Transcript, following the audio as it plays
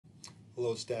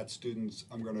Hello, stat students.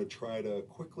 I'm going to try to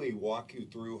quickly walk you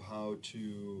through how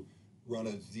to run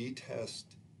a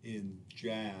z-test in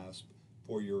JASP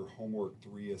for your homework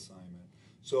 3 assignment.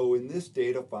 So in this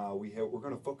data file, we're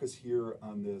going to focus here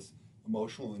on this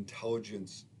emotional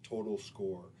intelligence total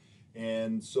score.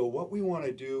 And so what we want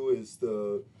to do is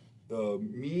the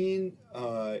mean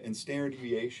and standard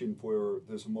deviation for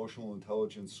this emotional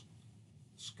intelligence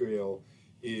scale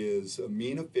is a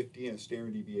mean of 50 and a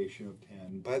standard deviation of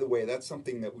 10. By the way, that's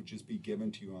something that would just be given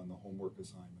to you on the homework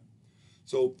assignment.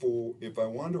 So if I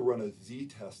wanted to run a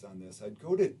z-test on this, I'd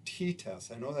go to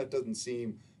t-test. I know that doesn't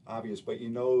seem obvious, but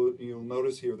you'll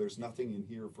notice here there's nothing in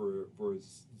here for a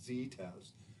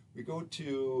z-test. We go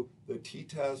to the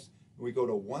t-test, and we go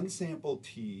to one sample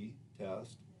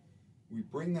t-test. We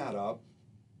bring that up,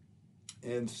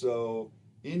 and so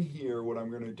in here, what I'm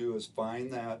going to do is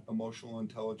find that emotional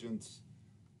intelligence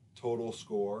total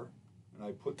score, and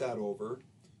I put that over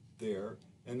there.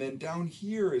 And then down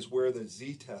here is where the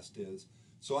z-test is.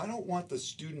 So I don't want the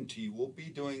student t. We'll be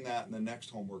doing that in the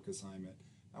next homework assignment.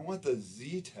 I want the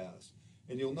z-test.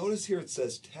 And you'll notice here it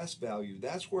says test value.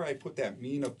 That's where I put that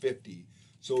mean of 50.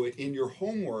 So in your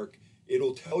homework,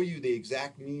 it'll tell you the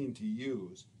exact mean to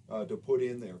use to put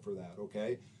in there for that,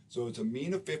 okay? So it's a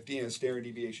mean of 50 and a standard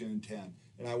deviation of 10.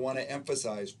 And I want to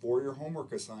emphasize for your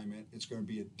homework assignment, it's going to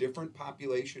be a different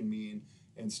population mean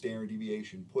and standard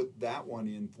deviation. Put that one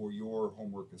in for your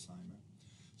homework assignment.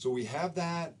 So we have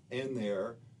that in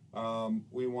there.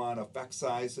 We want effect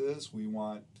sizes. We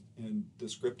want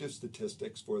descriptive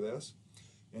statistics for this.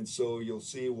 And so you'll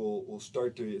see we'll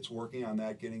start to, it's working on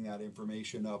that, getting that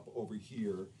information up over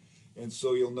here. And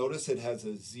so you'll notice it has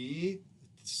a Z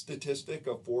statistic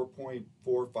of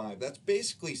 4.45. That's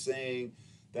basically saying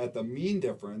that the mean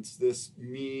difference, this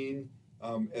mean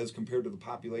as compared to the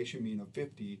population mean of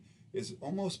 50, is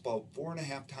almost about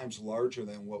 4.5 times larger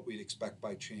than what we'd expect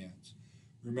by chance.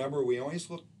 Remember, we always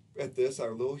look at this,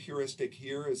 our little heuristic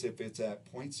here is if it's at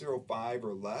 0.05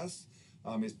 or less,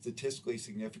 it's statistically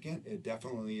significant. It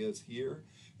definitely is here.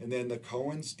 And then the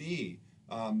Cohen's d,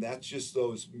 that's just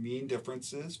those mean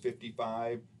differences,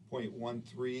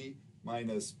 55.13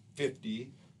 minus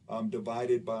 50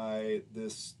 divided by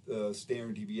this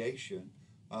standard deviation.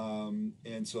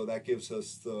 And so that gives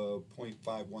us the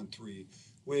 0.513,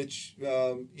 which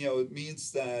it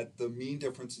means that the mean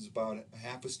difference is about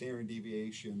half a standard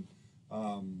deviation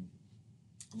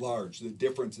large. The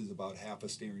difference is about half a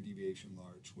standard deviation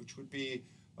large, which would be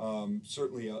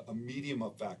certainly a medium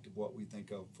effect of what we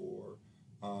think of for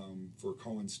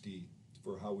Cohen's d,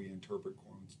 for how we interpret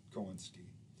Cohen's d.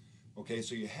 Okay,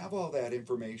 so you have all that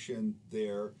information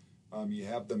there. You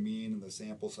have the mean and the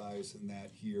sample size and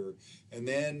that here. And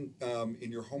then in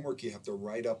your homework, you have to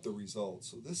write up the results.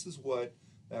 So this is what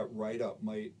that write-up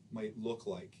might look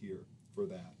like here for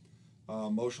that.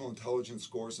 Emotional intelligence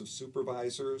scores of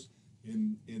supervisors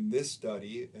in this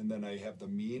study, and then I have the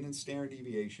mean and standard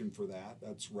deviation for that.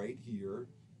 That's right here,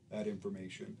 that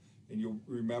information. And you'll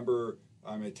remember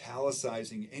I'm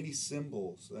italicizing any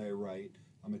symbols that I write.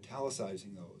 I'm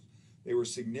italicizing those. They were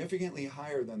significantly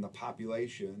higher than the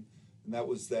population, and that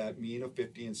was that mean of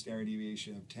 50 and standard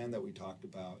deviation of 10 that we talked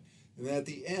about. And then at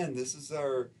the end, this is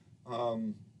our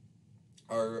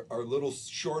little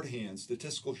shorthand,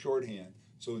 statistical shorthand.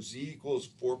 So z equals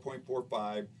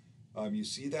 4.45. You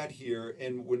see that here,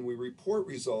 and when we report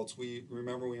results,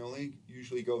 remember we only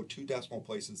usually go 2 decimal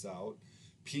places out.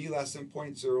 P less than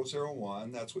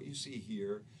 0.001, that's what you see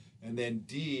here, and then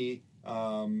D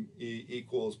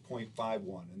equals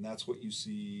 0.51, and that's what you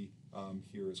see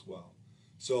here as well.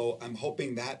 So I'm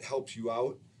hoping that helps you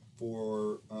out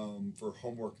for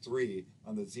homework 3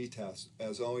 on the z-test.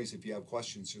 As always, if you have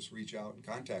questions, just reach out and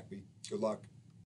contact me. Good luck.